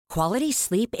Quality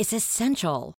sleep is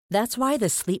essential. That's why the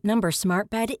Sleep Number Smart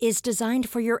Bed is designed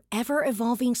for your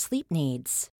ever-evolving sleep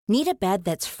needs. Need a bed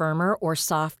that's firmer or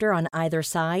softer on either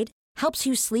side? Helps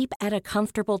you sleep at a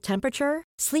comfortable temperature?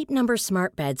 Sleep Number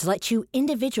Smart Beds let you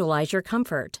individualize your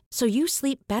comfort, so you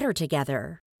sleep better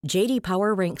together. J.D.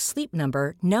 Power ranks Sleep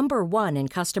Number number 1 in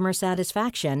customer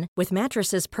satisfaction with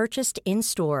mattresses purchased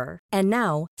in-store. And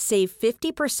now, save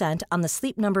 50% on the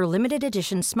Sleep Number Limited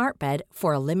Edition Smart Bed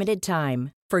for a limited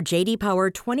time. For J.D. Power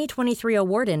 2023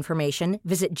 award information,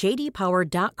 visit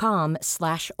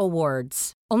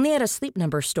jdpower.com/awards. Only at a Sleep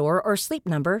Number store or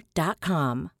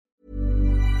sleepnumber.com.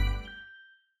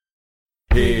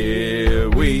 Here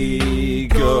we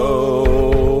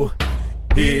go.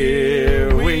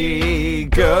 Here we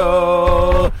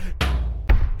go.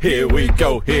 Here we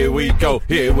go. Here we go.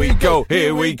 Here we go.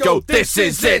 Here we go. This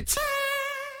is it.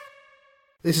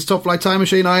 This is Top Flight Time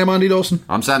Machine. I am Andy Dawson.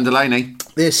 I'm Sam Delaney.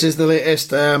 This is the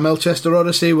latest Melchester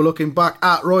Odyssey. We're looking back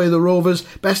at Roy of the Rovers,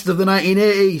 best of the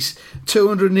 1980s.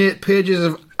 208 pages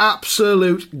of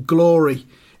absolute glory.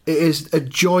 It is a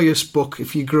joyous book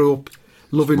if you grew up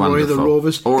loving Roy of the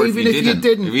Rovers. Or even if you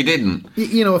didn't. If you didn't.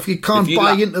 You know, if you can't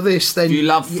buy into this, then if you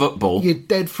love football, you're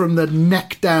dead from the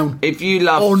neck down. If you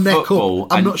love or neck football,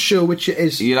 up. I'm not sure which it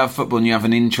is. You love football and you have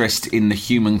an interest in the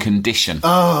human condition.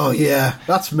 Oh, yeah,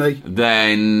 that's me.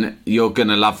 Then you're going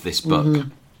to love this book.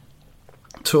 Mm-hmm.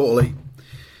 Totally.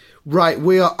 Right,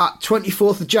 we are at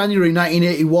 24th of January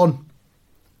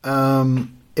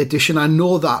 1981 edition. I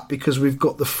know that because we've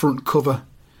got the front cover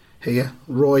here.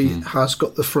 Roy has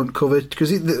got the front cover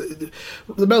because the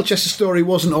Melchester story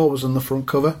wasn't always on the front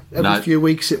cover. Every few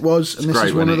weeks it was, and this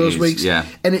is one of those weeks. Yeah.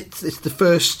 And it's the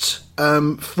first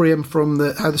frame from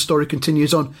how the story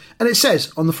continues on, and it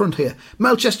says on the front here,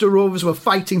 Melchester Rovers were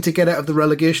fighting to get out of the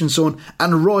relegation zone,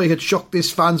 and Roy had shocked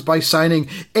his fans by signing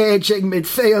ageing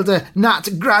midfielder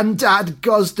Nat Grandad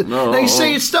Gosden. Now you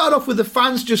see, it started off with the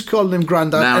fans just calling him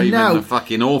Grandad, now and even now the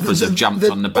fucking authors have jumped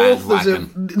on the bandwagon. Authors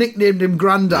bandwagon. have nicknamed him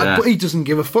Grandad, but he doesn't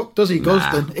give a fuck, does he,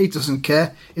 Gosden? He doesn't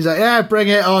care. He's like, yeah, bring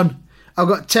it on. I've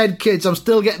got 10 kids. I'm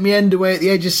still getting my end away at the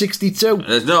age of 62.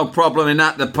 There's no problem in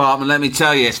that department, let me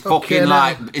tell you. It's fucking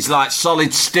it's like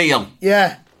solid steel.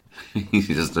 Yeah. He's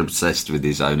just obsessed with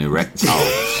his own erectile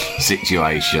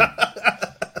situation.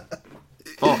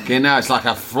 Fucking hell, it's like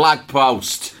a flag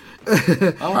post.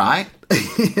 All right.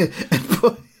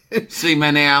 See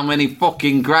how many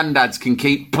fucking granddads can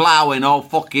keep ploughing all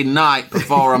fucking night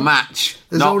before a match.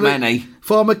 Not many.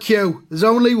 Former Q. There's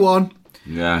only one.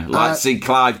 Yeah, like to see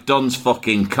Clive Dunn's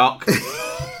fucking cock.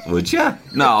 Would you?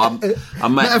 No,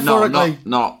 I'm metaphorically.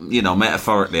 No, not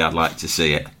metaphorically. I'd like to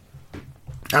see it.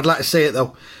 I'd like to see it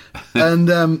though, and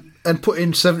put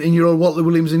in 17-year-old Walter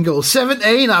Williams in goal.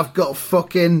 17. I've got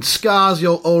fucking scars.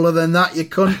 You're older than that, you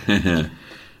cunt.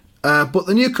 But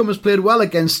the newcomers played well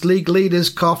against league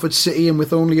leaders Carford City, and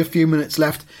with only a few minutes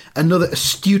left, another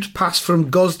astute pass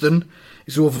from Gosden.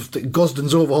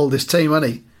 Gosden's overhauled this team,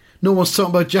 hasn't he? No one's talking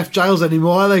about Jeff Giles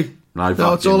anymore, are they? No,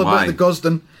 it's all about the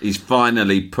Gosden. He's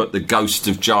finally put the ghost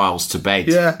of Giles to bed.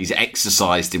 Yeah. He's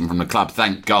exorcised him from the club,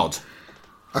 thank God.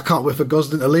 I can't wait for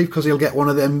Gosden to leave because he'll get one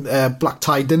of them black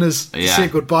tie dinners to say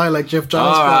goodbye like Jeff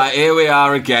Giles. All right, here we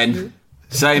are again.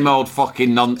 Same old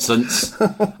fucking nonsense.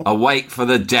 Awake for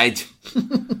the dead.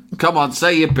 Come on,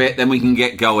 say your bit, then we can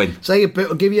get going. Say your bit,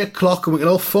 we'll give you a clock and we can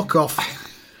all fuck off.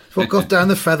 Fuck off down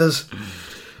the feathers.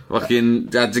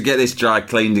 Fucking had to get this dry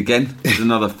cleaned again. There's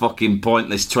another fucking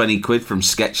pointless 20 quid from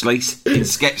Sketchley's in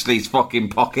Sketchley's fucking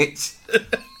pockets.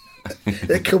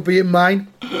 It could be in mine.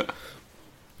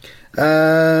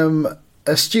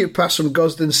 Astute pass from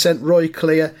Gosden sent Roy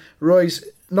clear. Roy's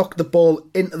knocked the ball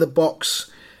into the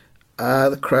box.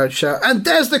 The crowd shout, and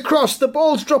there's the cross. The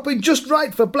ball's dropping just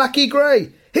right for Blackie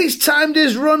Gray. He's timed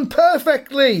his run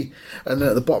perfectly. And then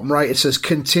at the bottom right it says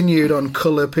continued on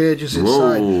colour pages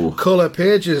inside. Whoa. Colour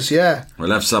pages, yeah.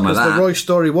 We'll have some of that. The Roy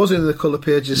story was in the colour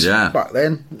pages back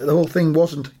then. The whole thing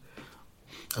wasn't.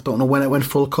 I don't know when it went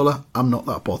full colour. I'm not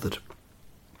that bothered.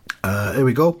 Here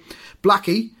we go.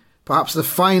 Blackie, perhaps the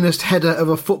finest header of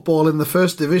a football in the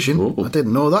First Division. Ooh. I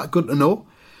didn't know that. Good to know.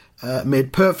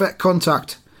 Made perfect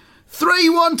contact.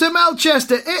 3-1 to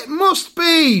Melchester. It must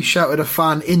be, shouted a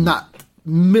fan in that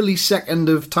millisecond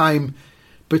of time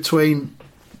between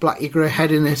Blackie Gray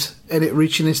heading it and it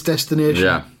reaching its destination.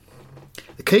 Yeah.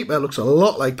 The keeper looks a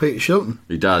lot like Peter Shilton.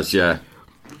 He does, yeah.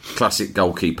 Classic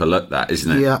goalkeeper look, that,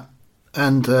 isn't it? Yeah.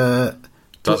 And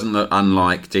doesn't look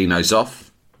unlike Dino Zoff.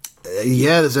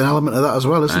 Yeah, there's an element of that as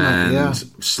well, isn't there? Yeah.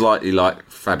 Slightly like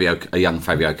a young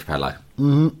Fabio Capello.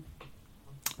 Mm-hmm.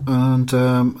 And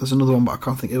there's another one, but I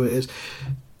can't think who it is.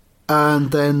 And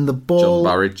then the ball...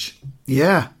 John Burridge.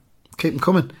 Yeah. Keep them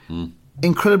coming.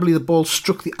 Incredibly, the ball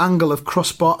struck the angle of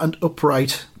crossbar and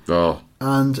upright. Oh.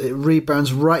 And it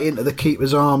rebounds right into the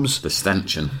keeper's arms. The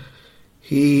stanchion.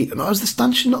 Was the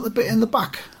stanchion not the bit in the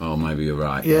back? Oh, maybe you're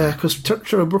right. Yeah, because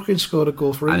Trevor Brookings scored a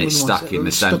goal for England. And it's stuck in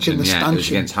the stanchion. It was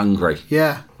against Hungary.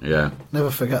 Yeah.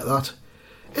 Never forget that.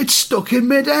 It's stuck in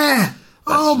midair.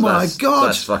 My God.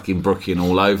 That's fucking Brooking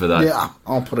all over that. Yeah,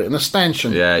 I'll put it in a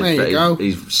stanchion. Yeah, there you go.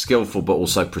 He's skillful but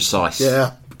also precise.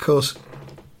 Yeah, of course.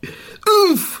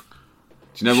 Oof!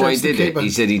 Do you know why he did it? He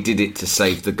said he did it to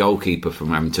save the goalkeeper from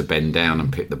having to bend down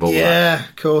and pick the ball up. Yeah,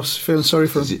 of course. Feeling sorry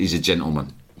for him. He's a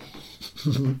gentleman.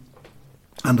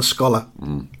 And a scholar.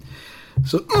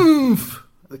 So, oof!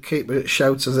 The keeper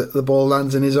shouts as the ball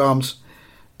lands in his arms.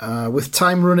 With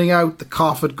time running out, the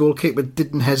Carford goalkeeper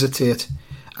didn't hesitate.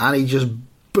 And he just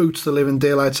boots the living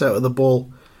daylights out of the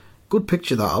ball. Good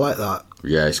picture, that. I like that.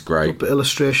 Yeah, it's great. Good bit of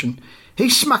illustration.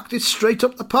 He smacked it straight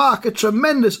up the park. A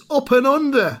tremendous up and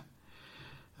under.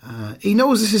 He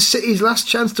knows this is City's last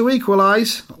chance to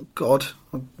equalise. Oh, God.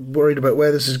 I'm worried about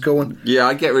where this is going. Yeah,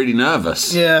 I get really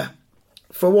nervous. Yeah.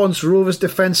 For once, Rovers'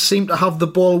 defence seemed to have the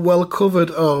ball well covered.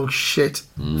 Oh, shit.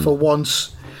 For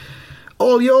once.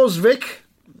 All yours, Vic.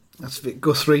 That's Vic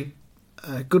Guthrie.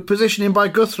 Good positioning by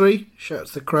Guthrie,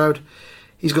 shouts the crowd.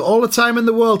 He's got all the time in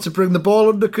the world to bring the ball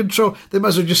under control. They might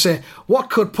as well just say,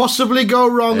 what could possibly go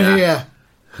wrong here?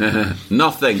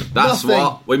 Nothing. That's Nothing.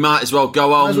 What. We might as well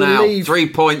go home now. 3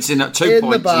 points 2 points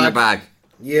in the bag.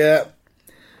 Yeah.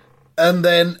 And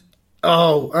then,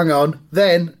 hang on.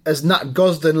 Then, as Nat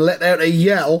Gosden let out a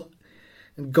yell,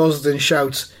 and Gosden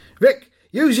shouts, Vic,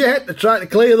 use your head to try to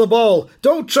clear the ball.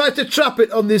 Don't try to trap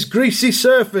it on this greasy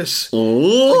surface.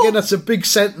 Ooh. Again, that's a big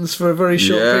sentence for a very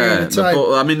short period of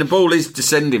time. The ball is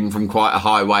descending from quite a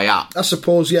high way up. I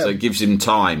suppose, yeah. So it gives him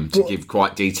time to give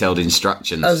quite detailed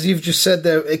instructions. As you've just said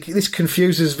there, this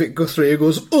confuses Vic Guthrie, who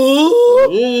goes,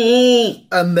 ooh!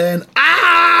 And then,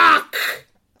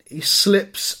 he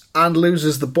slips and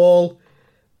loses the ball.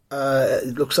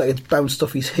 It looks like it's bounced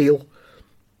off his heel.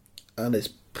 And it's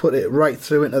put it right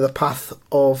through into the path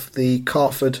of the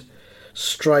Carford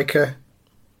striker.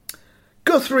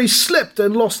 Guthrie slipped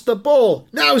and lost the ball.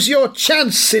 Now's your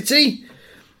chance, City.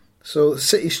 So the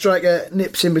City striker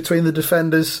nips in between the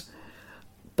defenders,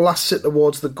 blasts it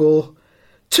towards the goal.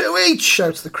 2 each,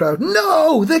 shouts the crowd.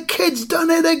 No, the kid's done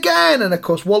it again. And of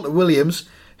course, Walter Williams,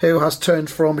 who has turned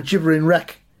from a gibbering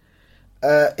wreck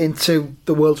into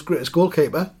the world's greatest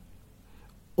goalkeeper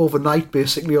overnight,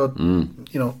 basically, or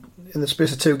in the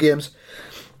space of 2 games.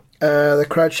 The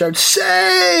crowd shouts,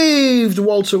 saved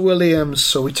Walter Williams.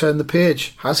 So we turn the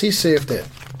page. Has he saved it?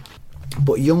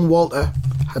 But young Walter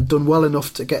had done well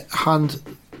enough to get a hand,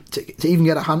 to even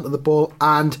get a hand to the ball,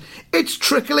 and it's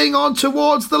trickling on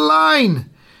towards the line.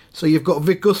 So you've got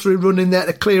Vic Guthrie running there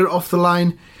to clear it off the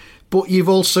line, but you've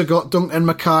also got Duncan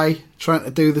Mackay trying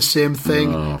to do the same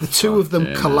thing. The two of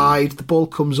them collide. The ball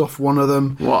comes off one of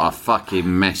them. What a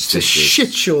fucking mess this is. It's a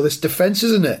shit show, this defence,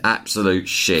 isn't it? Absolute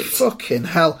shit. Fucking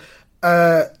hell.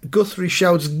 Guthrie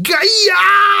shouts,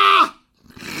 Gaia!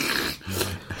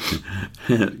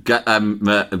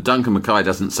 Duncan Mackay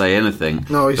doesn't say anything.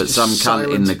 No, he's but just some silent.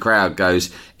 cunt in the crowd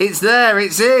goes, it's there,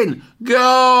 it's in,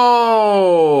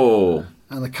 go!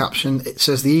 And the caption, it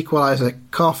says the equaliser,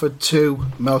 Carford 2,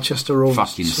 Melchester Rovers 2.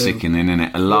 Fucking sickening, isn't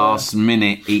it? A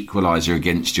last-minute equaliser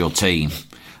against your team.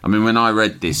 I mean, when I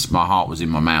read this, my heart was in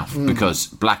my mouth because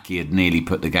Blackie had nearly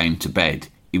put the game to bed.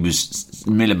 He was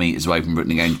millimetres away from putting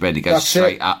the game to bed. He goes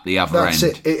straight up the other end. That's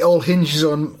it. It all hinges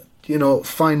on,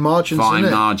 fine margins,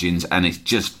 Fine margins, and it's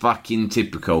just fucking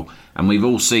typical. And we've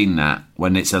all seen that.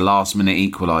 When it's a last-minute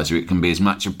equaliser, it can be as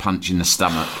much a punch in the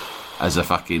stomach as a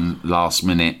fucking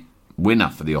last-minute winner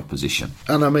for the opposition.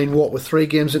 And I mean, we're 3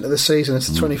 games into the season, it's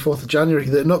the 24th of January.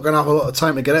 They're not going to have a lot of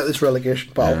time to get out of this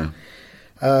relegation battle.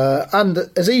 And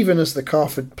as even as the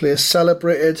Carford players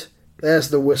celebrated, there's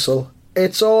the whistle.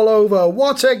 It's all over.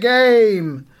 What a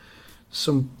game!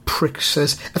 Some prick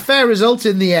says, a fair result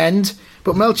in the end,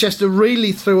 but Melchester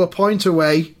really threw a point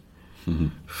away.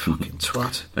 Fucking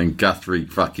twat. And Guthrie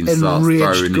fucking starts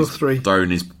throwing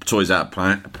his toys out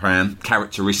of plan,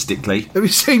 characteristically. Have you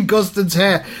seen Gosden's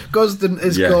hair? Gosden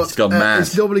has it's gone mad.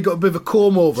 It's normally got a bit of a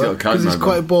comb over because he's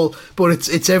quite a ball, but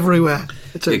it's everywhere.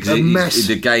 It's a mess.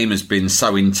 The game has been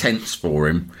so intense for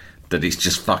him that it's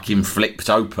just fucking flipped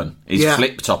open. His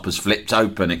flip top has flipped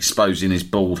open, exposing his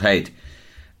bald head.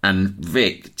 And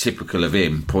Vic, typical of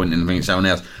him, pointing at someone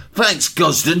else, thanks,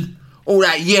 Gosden. All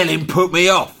that yelling put me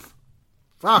off.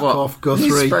 Fuck off, Guthrie.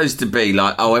 He's supposed to be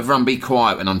like, everyone be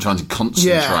quiet when I'm trying to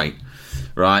concentrate.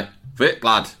 Right? Vic,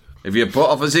 lad, If you're put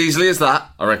off as easily as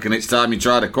that, I reckon it's time you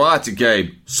tried a quieter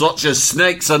game, such as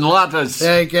snakes and ladders.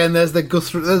 Yeah, again, there's the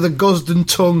Gosden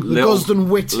tongue, the Gosden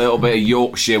wit. A little bit of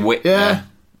Yorkshire wit there.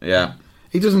 Yeah.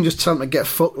 He doesn't just tell him to get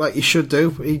fucked like you should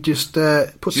do. He just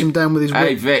puts him down with his wit.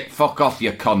 Hey, Vic, fuck off,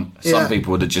 you cunt. Yeah. Some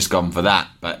people would have just gone for that,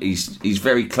 but he's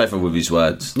very clever with his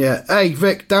words. Yeah. Hey,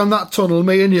 Vic, down that tunnel,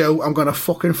 me and you, I'm going to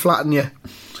fucking flatten you.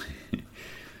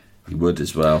 He would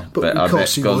as well. But of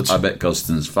course he would. I bet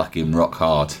Gosden's fucking rock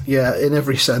hard. Yeah, in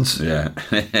every sense. Yeah.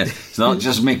 It's not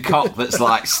just me cock that's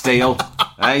like steel.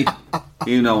 Hey?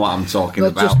 You know what I'm talking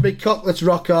about. Not just me cock that's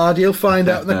rock hard. You'll find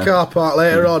out in the car park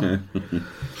later on.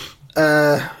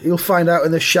 You'll find out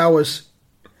in the showers.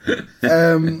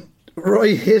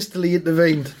 Roy hastily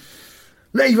intervened.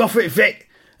 Leave off it, Vic.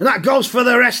 And that goes for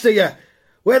the rest of you.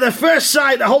 We're the first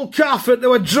side to hold Carford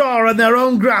to a draw on their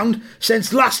own ground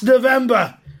since last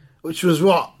November. Which was,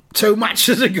 2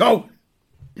 matches ago?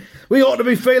 We ought to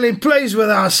be feeling pleased with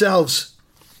ourselves.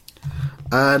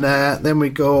 And then we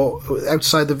go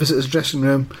outside the visitors' dressing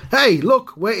room. Hey,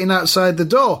 look, waiting outside the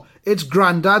door. It's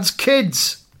Grandad's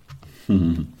kids.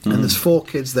 And there's 4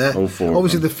 kids there. All 4.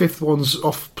 Obviously, the 5th one's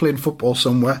off playing football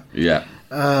somewhere. Yeah.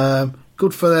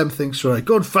 Good for them, thinks Roy.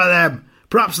 Good for them.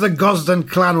 Perhaps the Gosden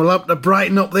clan will help to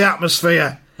brighten up the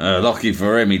atmosphere. Lucky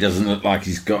for him, he doesn't look like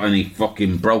he's got any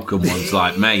fucking broken ones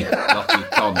like me. Lucky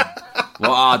cunt. What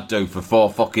I'd do for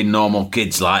 4 fucking normal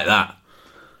kids like that.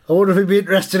 I wonder if he'd be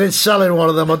interested in selling one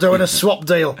of them or doing a swap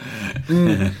deal.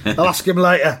 I'll ask him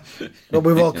later. When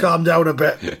we've all calmed down a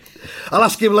bit. I'll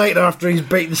ask him later after he's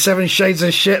beaten 7 shades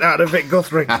of shit out of Vic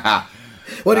Guthrie.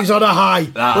 When he's on a high.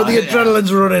 When the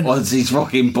adrenaline's running. Once he's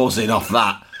fucking buzzing off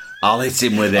that, I'll hit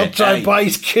him with it. I'll try and buy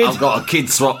his kid. I've got a kid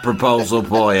swap proposal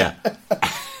for you.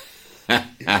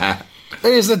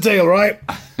 Here's the deal, right?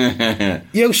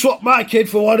 You swap my kid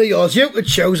for one of yours. You could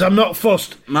choose. I'm not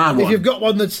fussed. My one. If you've got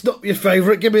one that's not your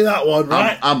favourite, give me that one,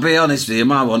 right? I'll be honest with you,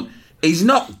 my one. He's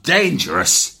not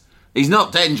dangerous. He's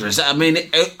not dangerous. I mean,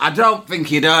 I don't think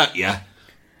he'd hurt you,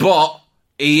 but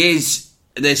he is.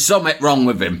 There's something wrong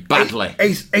with him, badly.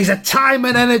 He's a time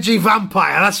and energy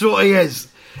vampire. That's what he is.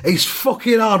 He's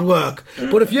fucking hard work.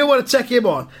 But if you want to take him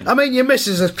on, I mean, your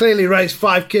missus has clearly raised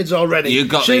 5 kids already.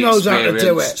 She knows how to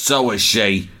do it. So has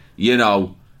she. You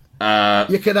know.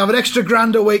 You can have an extra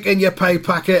 £1,000 a week in your pay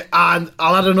packet, and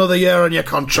I'll add another year on your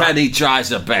contract. Penny tries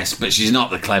her best, but she's not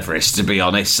the cleverest, to be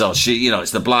honest. So she, it's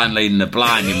the blind leading the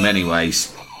blind in many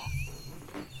ways.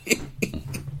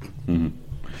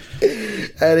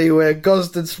 Anyway,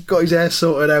 Gosden's got his hair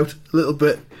sorted out a little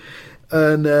bit,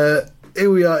 and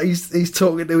here we are. He's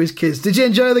talking to his kids. Did you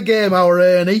enjoy the game, our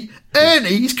Ernie? Ernie,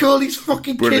 he's called his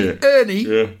fucking kid Ernie.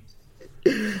 Yeah.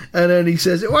 And then he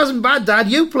says, "It wasn't bad, Dad.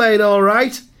 You played all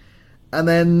right." And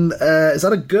then, is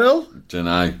that a girl?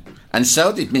 Dunno. And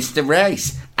so did Mr.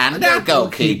 Race. And our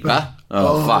goalkeeper.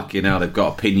 Oh, fucking hell, they've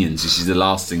got opinions. This is the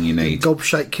last thing you need.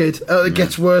 Gobshite kid. It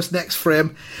gets worse next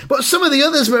frame. But some of the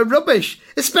others were rubbish.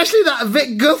 Especially that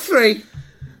Vic Guthrie.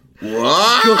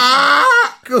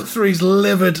 What? Guthrie's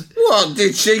livid. What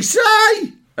did she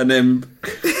say? And then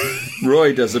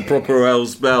Roy does a proper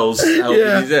Hell's Bells out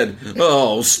in his head.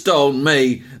 Oh, stone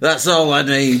me. That's all I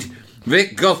need.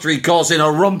 Vic Guthrie causing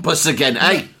a rumpus again.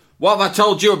 Hey, what have I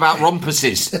told you about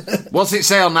rumpuses? What's it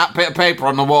say on that bit of paper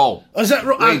on the wall? Is that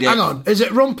hang on. Is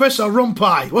it rumpus or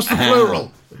rumpi? What's the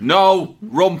plural? No,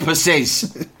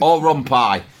 rumpuses or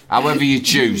rumpi. However you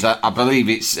choose. I believe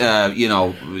it's,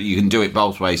 you can do it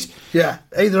both ways. Yeah,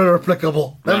 either are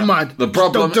applicable. Never mind. The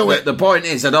problem, don't do it. The point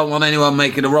is, I don't want anyone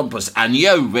making a rumpus. And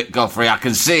you, Vic Guthrie, I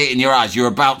can see it in your eyes. You're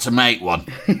about to make one.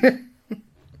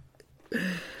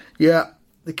 Yeah,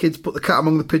 the kids put the cat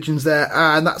among the pigeons there.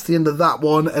 And that's the end of that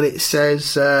one. And it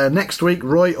says, next week,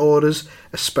 Roy orders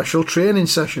a special training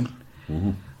session.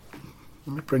 Mm-hmm.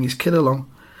 Let me bring his kid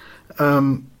along.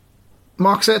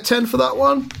 Mark's at 10 for that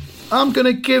one. I'm going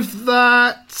to give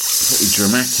that... Pretty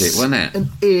dramatic, wasn't it? An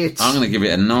 8. I'm going to give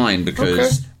it a 9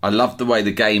 because I loved the way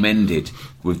the game ended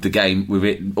with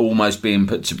it almost being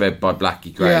put to bed by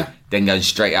Blackie Gray, then going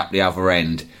straight up the other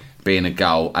end, being a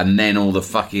goal, and then all the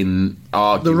fucking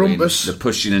arguing, the rumpus, the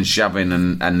pushing and shoving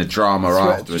and the drama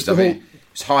afterwards.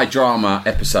 It's a high drama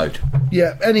episode.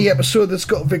 Yeah, any episode that's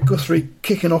got Vic Guthrie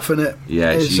kicking off in it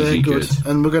is good.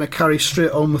 And we're going to carry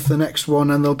straight on with the next one,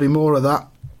 and there'll be more of that.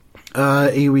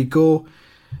 Here we go.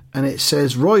 And it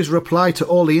says, Roy's reply to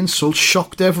all the insults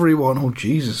shocked everyone. Oh,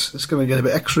 Jesus. It's going to get a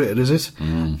bit X-rated, is it?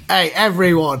 Hey,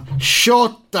 everyone,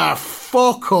 shut the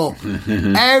fuck up.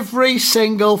 Every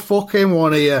single fucking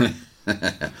one of you.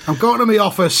 I'm going to my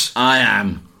office. I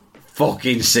am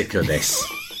fucking sick of this.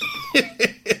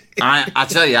 I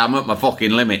tell you, I'm at my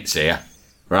fucking limits here.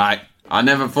 Right? I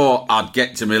never thought I'd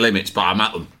get to my limits, but I'm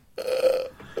at them.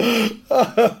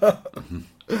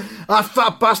 That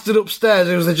fat bastard upstairs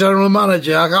who was the general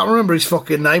manager, I can't remember his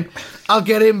fucking name. I'll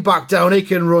get him back down, he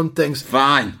can run things.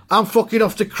 Fine. I'm fucking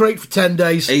off to Crete for 10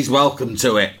 days. He's welcome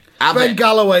to it. Ben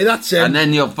Galloway, that's him. And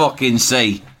then you'll fucking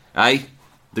see, eh?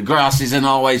 The grass isn't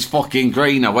always fucking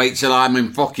greener. Wait till I'm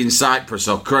in fucking Cyprus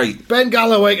or Crete. Ben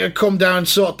Galloway can come down and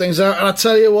sort things out, and I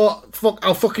tell you what,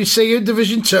 I'll fucking see you in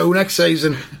Division 2 next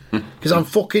season. Because I'm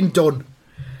fucking done.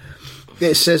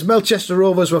 It says Melchester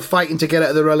Rovers were fighting to get out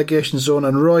of the relegation zone,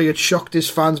 and Roy had shocked his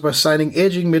fans by signing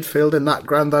ageing midfielder Nat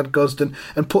Grandad Gosden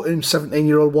and putting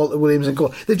 17-year-old Walter Williams in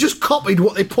goal. They've just copied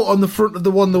what they put on the front of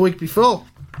the one the week before.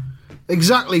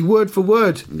 Exactly, word for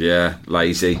word. Yeah,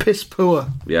 lazy. Piss poor.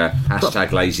 Yeah,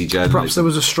 hashtag lazy journalism. Perhaps there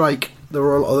was a strike. There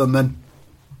were a lot of them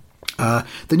then.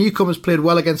 The newcomers played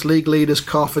well against league leaders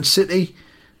Carford City.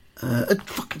 It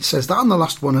fucking says that on the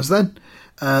last one as then.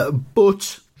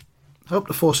 But I hope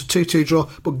to force a 2-2 draw.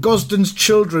 But Gosden's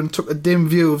children took a dim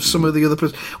view of some of the other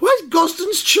players. Why is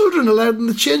Gosden's children allowed in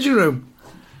the changing room?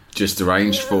 Just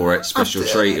arranged for it. Special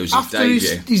treat. It was his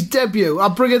debut. His debut. I'll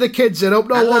bring the kids in. Hope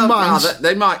no one minds.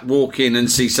 They might walk in and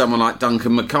see someone like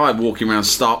Duncan Mackay walking around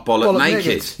stark bollock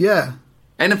naked. Yeah.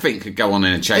 Anything could go on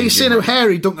in a changing room. Have you seen how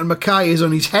hairy Duncan Mackay is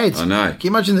on his head? I know. Can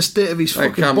you imagine the state of his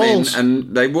fucking balls? They come in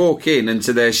and they walk in, and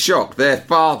to their shock, their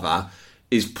father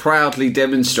is proudly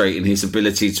demonstrating his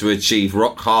ability to achieve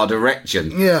rock-hard erection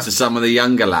to some of the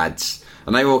younger lads.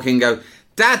 And they walk in and go,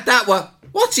 Dad,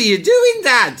 what are you doing,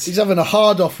 Dad? He's having a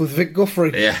hard-off with Vic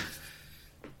Guthrie. Yeah.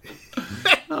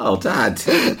 Oh, Dad.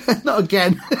 Not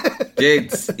again.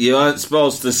 Kids, you weren't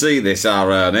supposed to see this,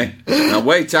 Ernie. Now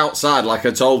wait outside like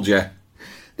I told you.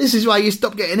 This is why you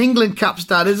stopped getting England caps,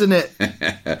 Dad, isn't it?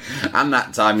 And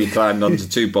that time you climbed onto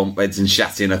 2 bunk beds and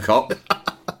shat in a cop.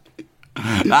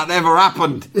 That never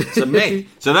happened. It's a myth.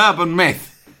 It's an urban myth.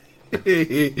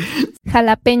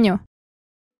 Jalapeño.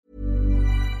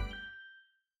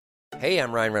 Hey,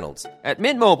 I'm Ryan Reynolds. At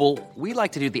Mint Mobile, we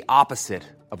like to do the opposite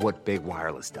of what Big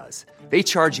Wireless does. They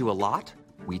charge you a lot,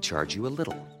 we charge you a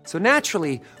little. So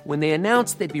naturally, when they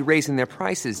announced they'd be raising their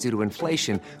prices due to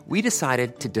inflation, we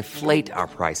decided to deflate our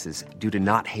prices due to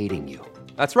not hating you.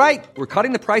 That's right. We're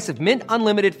cutting the price of Mint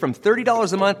Unlimited from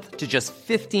 $30 a month to just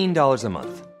 $15 a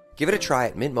month. Give it a try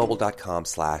at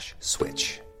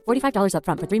mintmobile.com/switch. $45 up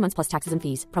front for 3 months plus taxes and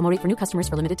fees. Promo rate for new customers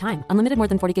for limited time. Unlimited more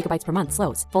than 40 gigabytes per month.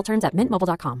 Slows full terms at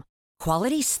mintmobile.com.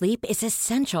 Quality sleep is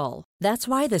essential. That's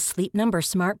why the Sleep Number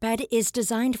Smart Bed is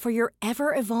designed for your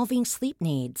ever-evolving sleep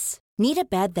needs. Need a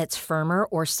bed that's firmer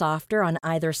or softer on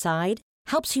either side?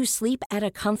 Helps you sleep at a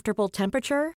comfortable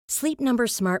temperature? Sleep Number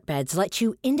Smart Beds let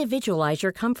you individualize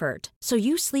your comfort, so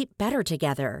you sleep better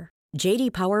together.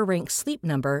 J.D. Power ranks Sleep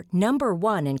Number number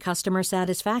 1 in customer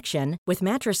satisfaction with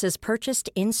mattresses purchased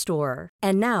in-store.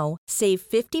 And now, save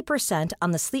 50%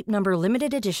 on the Sleep Number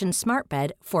Limited Edition Smart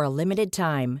Bed for a limited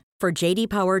time. For J.D.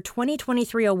 Power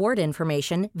 2023 award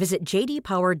information, visit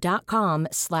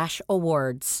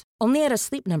jdpower.com/awards. Only at a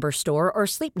Sleep Number store or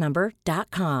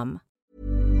sleepnumber.com.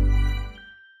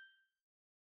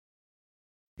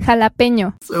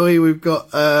 Jalapeño. So here we've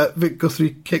got Vic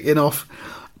Guthrie kicking off.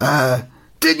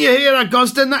 Didn't you hear her,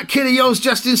 Gosden? That kid of yours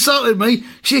just insulted me.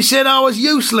 She said I was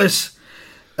useless.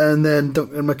 And then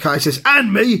Duncan Mackay says,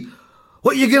 and me?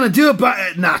 What are you going to do about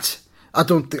it, Nat? I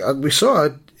don't think we saw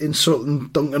her insulting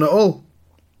Duncan at all.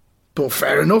 But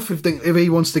fair enough, if he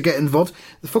wants to get involved.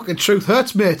 The fucking truth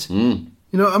hurts, mate. You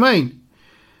know what I mean?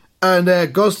 And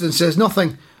Gosden says,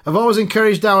 nothing. I've always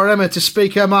encouraged our Emma to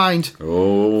speak her mind.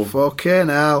 Oh. Fucking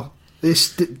hell.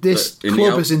 This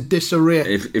club is in disarray.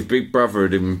 If Big Brother had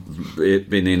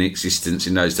been in existence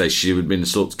in those days, she would have been the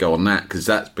sort to go on that, because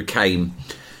that became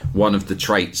one of the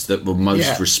traits that were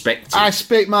most respected. I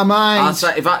speak my mind. I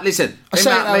say, if I've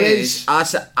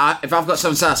got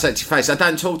something to say, I say it to your face. I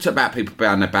don't talk about people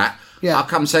behind their back. Yeah. I'll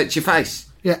come say it to your face.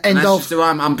 Yeah,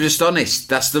 I'm just honest.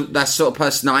 That's the sort of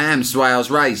person I am. It's the way I was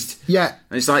raised. Yeah.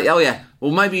 And it's like, oh yeah,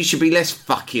 well maybe you should be less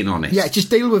fucking honest. Yeah, just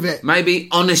deal with it. Maybe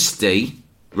honesty,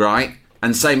 right,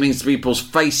 and saying things to people's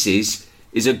faces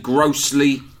is a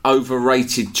grossly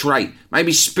overrated trait.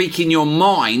 Maybe speaking your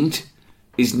mind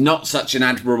is not such an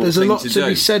admirable thing to do. There's a lot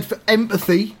to be said for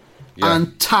empathy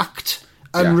and tact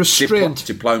and restraint.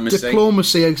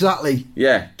 Diplomacy, exactly.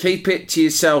 Yeah, keep it to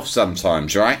yourself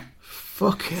sometimes, right?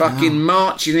 Fucking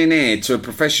marching in here to a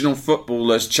professional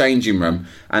footballer's changing room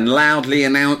and loudly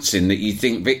announcing that you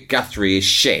think Vic Guthrie is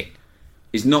shit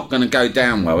is not going to go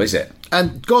down well, is it?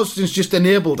 And Gosden's just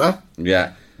enabled her.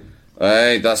 Yeah.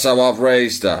 Hey, that's how I've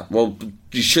raised her. Well,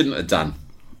 you shouldn't have done.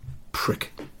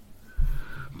 Prick.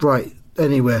 Right,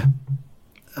 anyway.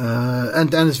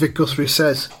 And as Vic Guthrie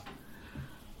says,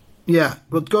 Yeah,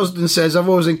 but Gosden says, I've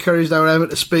always encouraged our Emma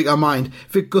to speak her mind.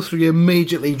 Vic Guthrie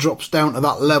immediately drops down to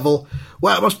that level.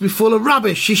 Well, it must be full of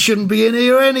rubbish. She shouldn't be in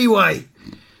here anyway.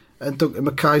 And Duncan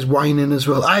Mackay's whining as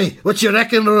well. Hey, what you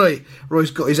reckon, Roy?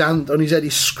 Roy's got his hand on his head.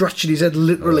 He's scratching his head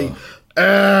literally.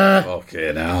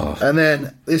 Okay, now. And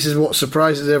then, this is what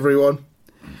surprises everyone.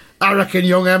 I reckon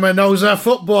young Emma knows her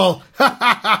football.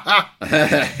 Yeah,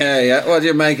 what do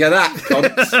you make of that,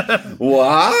 cunts?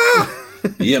 What?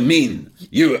 You mean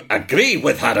you agree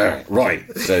with her, Roy?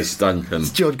 Says Duncan.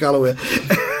 It's George Galloway.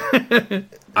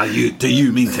 Do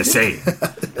you mean to say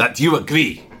that you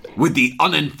agree with the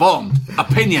uninformed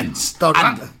opinions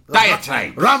and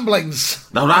diatribe? Ramblings.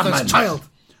 The ramblings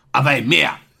of a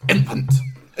mere infant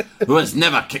who has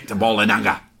never kicked a ball in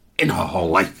anger in her whole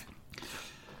life.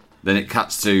 Then it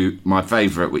cuts to my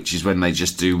favourite, which is when they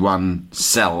just do one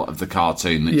cell of the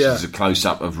cartoon, which is a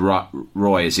close-up of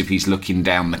Roy as if he's looking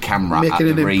down the camera making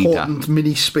at the reader. Making an important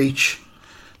mini-speech.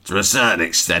 To a certain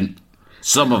extent,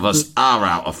 some of us are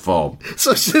out of form.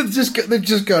 So they've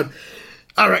just gone,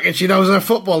 I reckon she knows her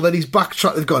football. Then he's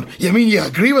backtracked. They've gone, you mean you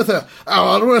agree with her?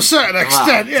 Oh, to a certain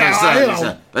extent,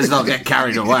 Let's not get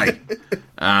carried away.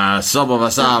 Some of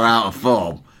us are out of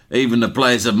form. Even the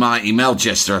players of mighty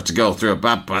Melchester have to go through a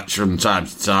bad patch from time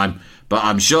to time. But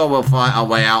I'm sure we'll fight our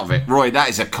way out of it. Roy, that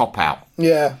is a cop-out.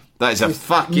 Yeah. That is a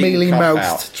fucking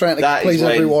mealy-mouthed, trying to please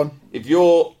everyone. If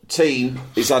your team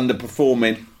is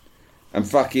underperforming and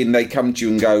fucking they come to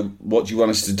you and go, what do you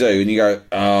want us to do? And you go,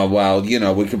 oh, well, you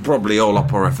know, we could probably all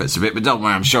up our efforts a bit, but don't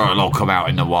worry, I'm sure it'll all come out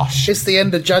in the wash. It's the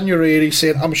end of January and he's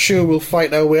saying, I'm sure we'll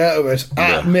fight our way out of it.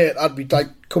 Mate, I'd be like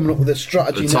coming up with a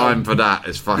strategy The time for that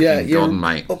is fucking gone,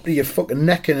 mate. Up to your fucking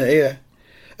neck in it here.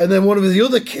 And then one of the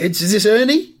other kids, is this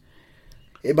Ernie?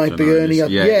 It might be Ernie.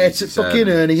 It's fucking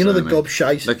Ernie, another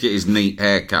gobshite. Look at his neat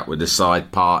haircut with the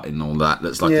side part and all that.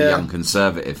 Looks like a young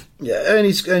conservative. Yeah,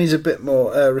 Ernie's a bit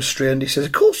more restrained. He says,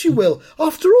 of course you will.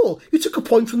 After all, you took a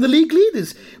point from the league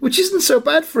leaders, which isn't so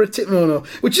bad for a team.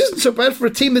 Which isn't so bad for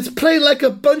a team that's playing like a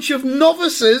bunch of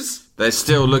novices. They're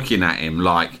still looking at him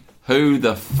like, who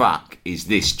the fuck is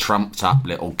this trumped up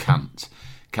little cunt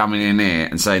coming in here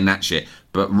and saying that shit?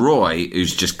 But Roy,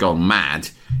 who's just gone mad,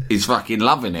 is fucking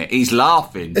loving it. He's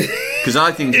laughing because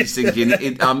I think he's thinking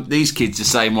these kids are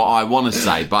saying what I want to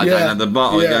say, but I don't have the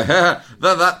bottle. Yeah.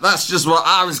 That's just what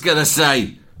I was going to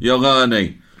say, young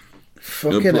Ernie.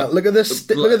 Fucking hell! Look at this!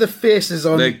 Look at the faces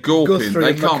on. They're gawping.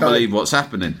 Guthrie they can't believe what's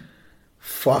happening.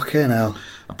 Fucking hell!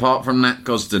 Apart from Nat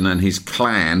Gosden and his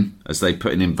clan, as they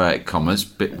put in inverted commas,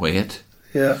 bit weird.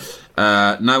 Yeah.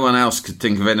 No one else could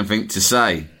think of anything to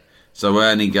say. So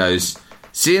Ernie goes,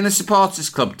 see you in the supporters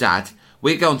club, Dad.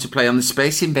 We're going to play on the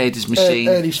Space Invaders machine.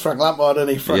 Ernie's Frank Lampard, isn't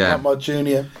he? Frank Lampard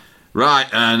Jr. Right,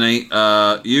 Ernie,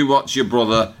 you watch your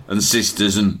brother and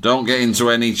sisters and don't get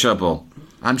into any trouble.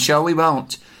 I'm sure we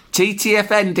won't.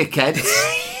 TTFN, dickheads.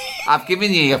 I've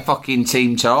given you your fucking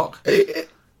team talk.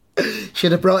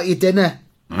 Should have brought you dinner.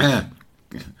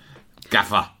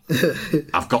 Gaffer,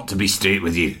 I've got to be straight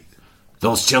with you.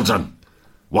 Those children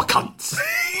were cunts.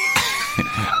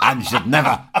 And should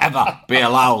never, ever be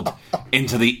allowed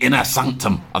into the inner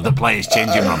sanctum of the players'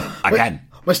 changing room again.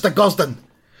 Mr. Gosden,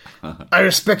 I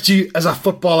respect you as a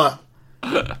footballer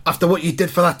after what you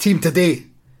did for that team today.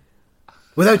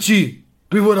 Without you,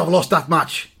 we would have lost that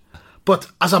match. But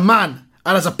as a man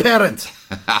and as a parent,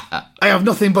 I have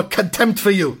nothing but contempt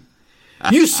for you.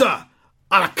 You, sir,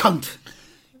 are a cunt.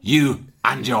 You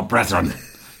and your brethren,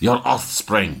 your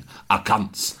offspring, are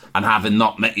cunts. And having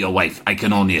not met your wife, I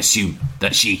can only assume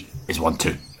that she is one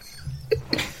too.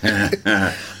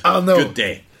 Oh no. Good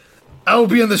day. I'll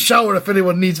be in the shower if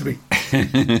anyone needs me.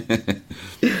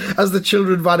 As the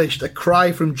children vanished, a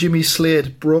cry from Jimmy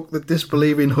Slade broke the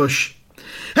disbelieving hush.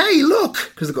 Hey,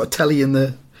 look! Because they've got a telly in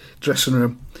the dressing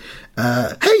room.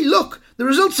 Hey, look! The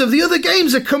results of the other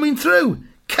games are coming through.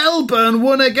 Kelburn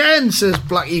won again, says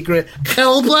Blackie Gray.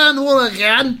 Kelburn won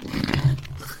again?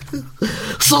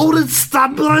 So did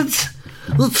Stamford.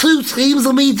 The two teams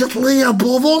immediately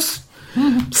above us.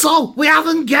 So we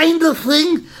haven't gained a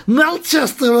thing.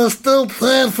 Melchester are still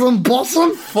playing from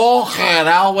bottom. Fuck it,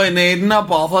 hell, we needn't have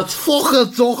bothered. Fuck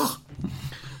it, duck.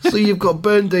 So you've got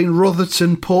Burndane,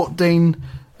 Rotherton, Portdane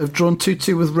have drawn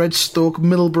 2-2 with Redstoke,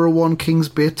 Middlesbrough 1, Kings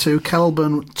Bay 2,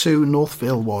 Kelburn 2,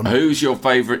 Northvale 1. Who's your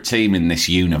favourite team in this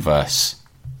universe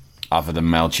other than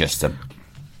Melchester?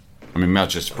 I mean,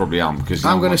 Melchester probably aren't because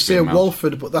I'm going to say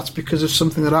Walford, but that's because of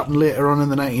something that happened later on in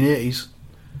the 1980s.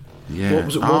 Yeah. What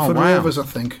was it? Walford Rovers, I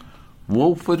think.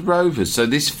 Walford Rovers. So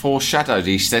this foreshadowed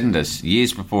EastEnders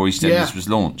years before EastEnders was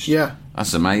launched. Yeah.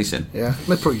 That's amazing. Yeah.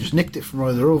 They probably just nicked it from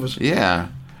one of the Rovers. Yeah.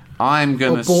 I'm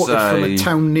going to say... Or bought it from a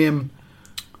town name.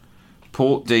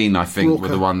 Port Dean, I think, Walker. were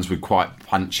the ones with quite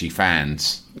punchy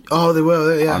fans. Oh, they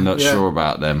were, yeah. I'm not yeah. sure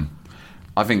about them.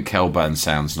 I think Kelburn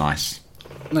sounds nice.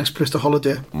 Nice place to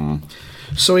holiday.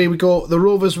 So here we go. The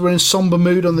Rovers were in sombre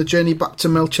mood on the journey back to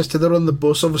Melchester. They're on the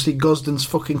bus. Obviously, Gosden's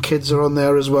fucking kids are on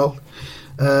there as well.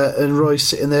 And Roy's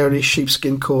sitting there in his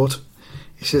sheepskin coat.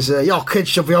 He says, your kids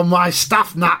should be on my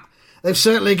staff, Nat. They've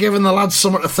certainly given the lads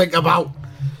something to think about.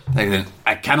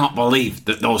 I cannot believe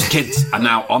that those kids are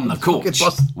now on the coach.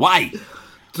 Why?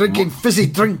 Drinking fizzy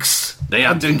drinks. They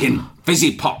are drinking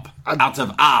fizzy pop out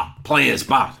of our players'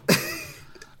 bar.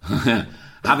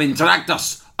 Having dragged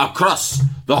us across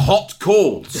the hot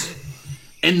coals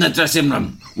in the dressing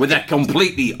room with a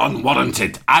completely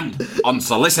unwarranted and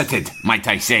unsolicited, might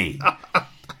I say,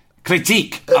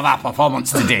 critique of our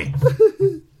performance today.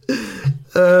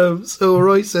 So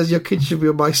Roy says, your kids should be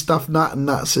on my staff, Nat, and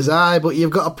Nat says, aye, but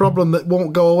you've got a problem that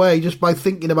won't go away just by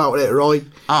thinking about it, Roy.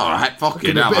 All right,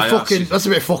 fucking hell. That's a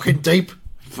bit fucking deep.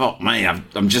 Fuck me,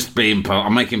 I'm just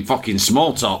I'm making fucking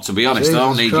small talk, to be honest. Jesus I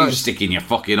don't need Christ. you sticking your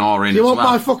fucking oar in. You as want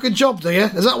well. my fucking job, do you?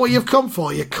 Is that what you've come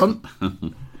for, you cunt?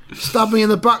 Stab me in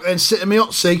the back then, sit in my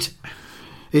hot seat.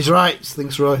 He's right,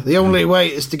 thinks Roy. The only way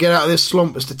is to get out of this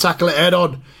slump is to tackle it head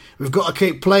on. We've got to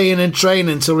keep playing and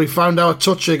training until we found our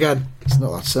touch again. It's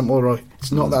not that simple, Roy.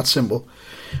 It's not that simple.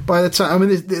 By the time,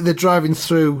 they're driving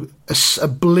through a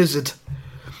blizzard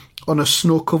on a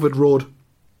snow-covered road.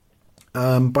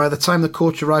 By the time the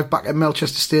coach arrived back at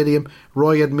Melchester Stadium,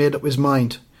 Roy had made up his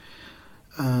mind.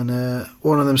 And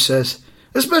one of them says,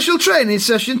 a special training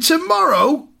session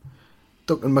tomorrow?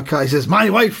 Duncan Mackay says,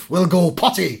 my wife will go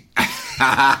potty.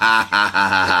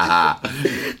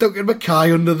 Duncan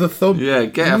Mackay under the thumb. Yeah,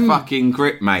 get a fucking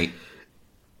grip, mate.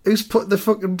 Who's put the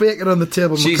fucking bacon on the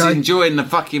table, She's Mackay? enjoying the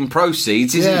fucking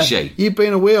proceeds, isn't she? You've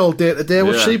been away all day today.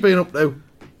 What's Yeah. she been up to?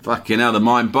 Fucking hell, the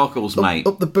mind boggles, mate.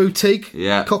 Up the boutique,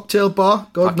 Yeah. cocktail bar,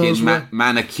 God knows Fucking where.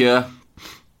 manicure.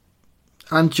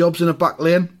 And jobs in a back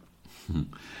lane.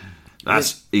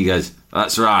 He goes,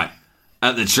 that's right.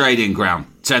 At the trading ground,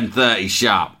 10:30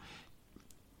 sharp.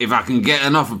 If I can get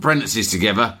enough apprentices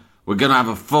together, we're going to have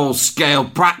a full-scale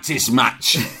practice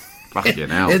match. Fucking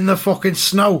hell. In the fucking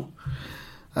snow.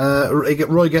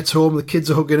 Roy gets home, the kids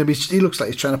are hugging him. He looks like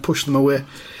he's trying to push them away.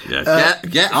 Yeah,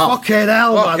 get off. Fucking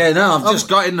hell, man. Fucking hell, I've just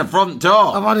got in the front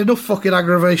door. I've had enough fucking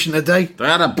aggravation today. They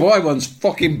had a boy once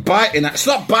fucking biting that.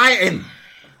 Stop biting!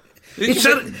 He's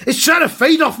trying to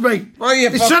feed off me.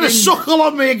 He's trying to suckle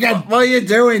on me again. What are you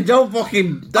doing? Don't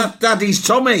fucking... That's Daddy's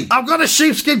tummy. I've got a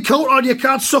sheepskin coat on. You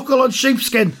can't suckle on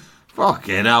sheepskin.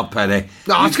 Fucking hell, Penny.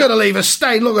 No, it's going to leave a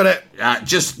stain. Look at it.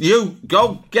 Just you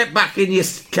go get back in your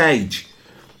cage.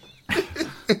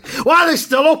 Why are they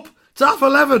still up? It's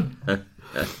 11:30.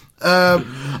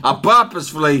 I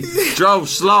purposefully drove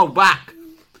slow back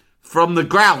from the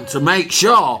ground to make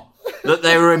sure that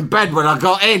they were in bed when I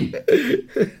got in.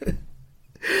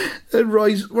 And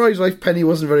Roy's wife Penny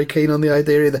wasn't very keen on the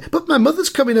idea either. But my mother's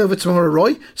coming over tomorrow,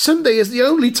 Roy. Sunday is the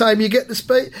only time you get to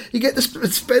spend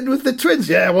with the twins.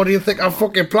 Yeah, what do you think I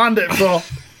fucking planned it for?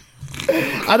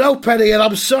 I know, Penny, and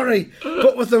I'm sorry,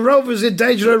 but with the Rovers in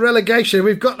danger of relegation,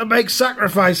 we've got to make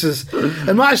sacrifices.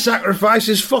 And my sacrifice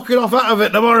is fucking off out of it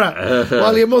tomorrow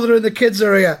while your mother and the kids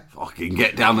are here. Fucking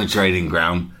get down the training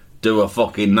ground, do a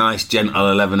fucking nice gentle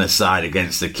 11-a-side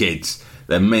against the kids.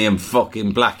 Then me and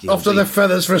fucking Blackie Off to the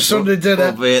feathers for a Sunday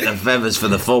dinner. We'll be at the feathers for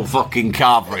the full fucking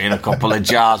carvery in a couple of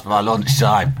jars by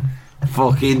lunchtime.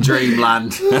 Fucking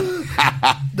dreamland.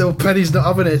 No, Penny's not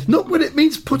having it. Not when it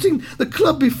means putting the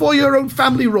club before your own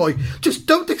family, Roy. Just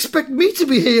don't expect me to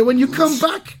be here when you come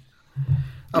back.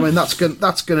 I mean, that's going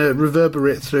to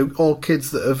reverberate through all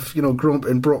kids that have, grown up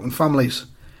in broken families.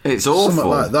 It's awful. Something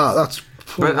like that.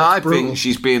 But I think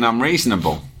she's being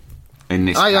unreasonable in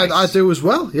this case. I do as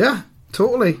well, yeah.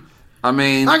 Totally. I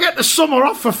mean, I get the summer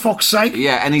off for fuck's sake.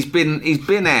 Yeah, and he's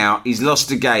been out. He's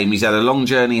lost a game. He's had a long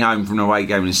journey home from an away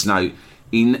game in the snow.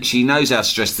 She knows how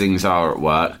stressed things are at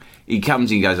work. He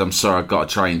comes and goes, I'm sorry, I've got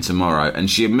to train tomorrow. And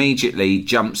she immediately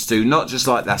jumps to, not just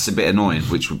like that's a bit annoying,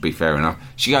 which would be fair enough.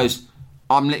 She goes,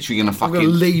 I'm literally going to fucking... I'm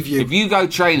going to leave you. If you go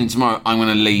training tomorrow, I'm going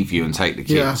to leave you and take the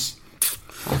kids. Yeah.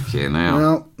 Fucking hell.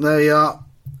 Well, there you are.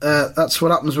 That's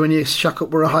what happens when you shack up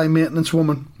with a high-maintenance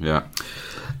woman. Yeah.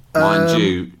 Mind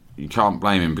you can't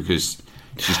blame him because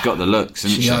she's got the looks,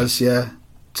 hasn't she? She has, yeah.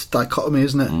 It's a dichotomy,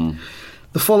 isn't it?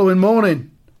 The following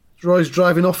morning, Roy's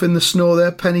driving off in the snow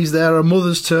there. Penny's there. Her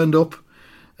mother's turned up.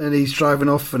 And he's driving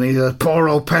off and he's poor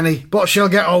old Penny. But she'll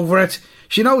get over it.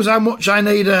 She knows how much I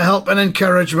need her help and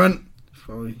encouragement.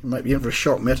 So you might be in for a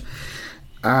shock, mate.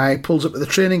 He pulls up at the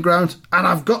training ground,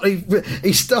 and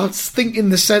he starts thinking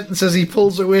the sentence as he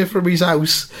pulls away from his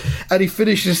house, and he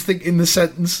finishes thinking the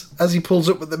sentence as he pulls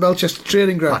up at the Melchester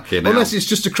training ground. Unless it's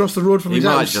just across the road from his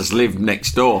house. He might just live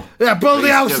next door. Yeah, build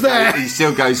the house there. He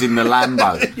still goes in the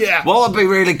Lambo. Yeah. What would be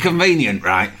really convenient,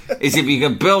 right, is if you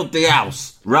could build the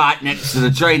house right next to the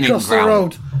training ground. Across the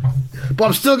road. But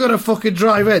I'm still going to fucking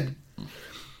drive in.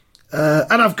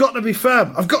 And I've got to be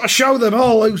firm. I've got to show them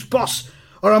all who's boss,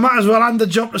 or I might as well hand the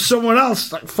job to someone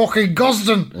else, like fucking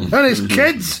Gosden and his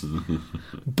kids.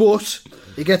 But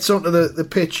he gets onto the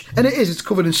pitch, and it's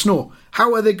covered in snow.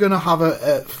 How are they going to have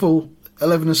a full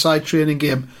 11-a-side training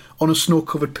game on a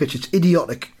snow-covered pitch? It's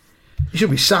idiotic. He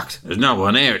should be sacked. There's no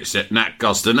one here except Nat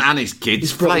Gosden and his kids.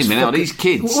 He's flaming out his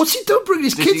kids. What's he done bringing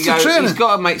his kids to training? He's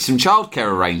got to make some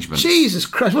childcare arrangements. Jesus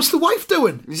Christ, what's the wife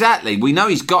doing? Exactly. We know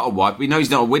he's got a wife. We know he's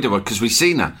not a widower because we've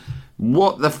seen her.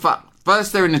 What the fuck?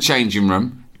 First they're in the changing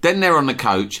room, then they're on the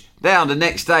coach, then the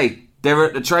next day they're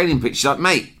at the training pitch. She's like,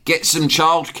 mate, get some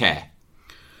childcare.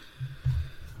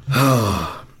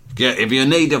 If you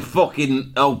need a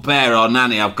fucking au pair or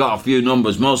nanny, I've got a few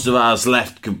numbers. Most of ours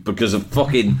left because of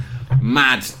fucking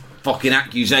mad fucking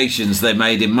accusations they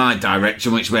made in my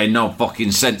direction, which made no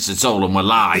fucking sense at all and were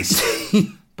lies.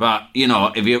 But, you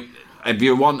know, if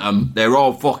you want them, they're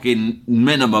all fucking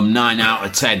minimum 9 out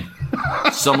of 10.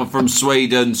 Some are from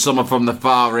Sweden, some are from the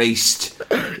Far East,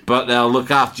 but they'll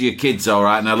look after your kids all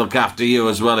right, and they'll look after you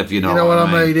as well, if you know what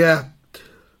I mean. Yeah.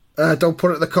 Don't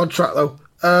put it in the contract, though.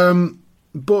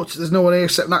 But there's no one here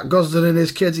except Nat Gosden and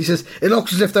his kids. He says, it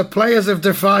looks as if the players have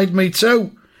defied me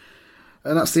too.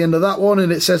 And that's the end of that one.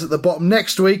 And it says at the bottom,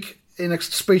 next week, in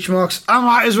speech marks, I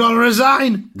might as well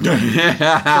resign. Well,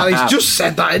 he's just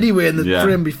said that anyway in the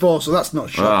frame before, so that's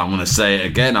not sure. Well, I'm going to say it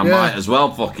again. I might as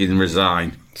well fucking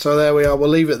resign. So there we are. We'll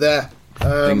leave it there.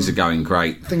 Things are going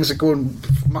great. Things are going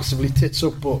massively tits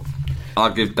up, but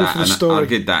I'll give that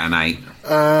an 8.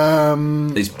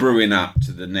 It's brewing up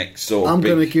to the next sort of. I'm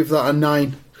going to give that a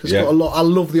 9. It's got a lot. I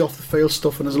love the off the field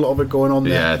stuff, and there's a lot of it going on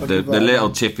there. Yeah, the little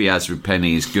tiff he has with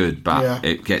Penny is good, but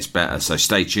it gets better. So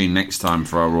stay tuned next time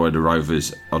for our Roy the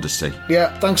Rovers Odyssey.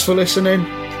 Yeah, thanks for listening.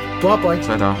 Bye bye.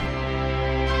 Ta-da.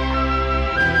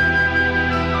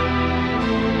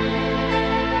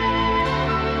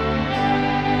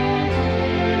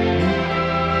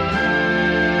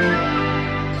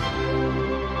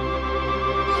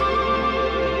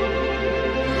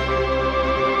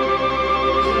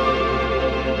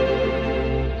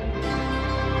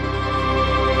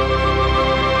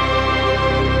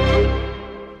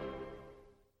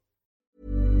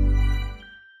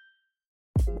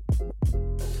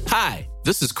 Hi,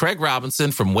 this is Craig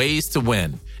Robinson from Ways to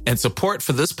Win, and support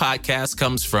for this podcast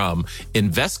comes from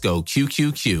Invesco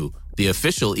QQQ, the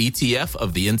official ETF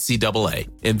of the NCAA.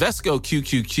 Invesco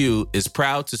QQQ is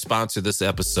proud to sponsor this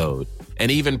episode,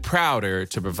 and even prouder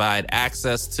to provide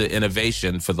access to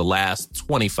innovation for the last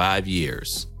 25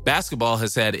 years. Basketball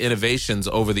has had innovations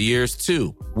over the years,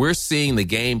 too. We're seeing the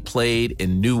game played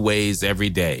in new ways every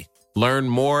day. Learn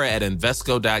more at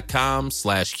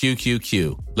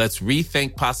Invesco.com/QQQ. Let's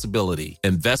rethink possibility.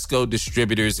 Invesco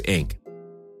Distributors, Inc.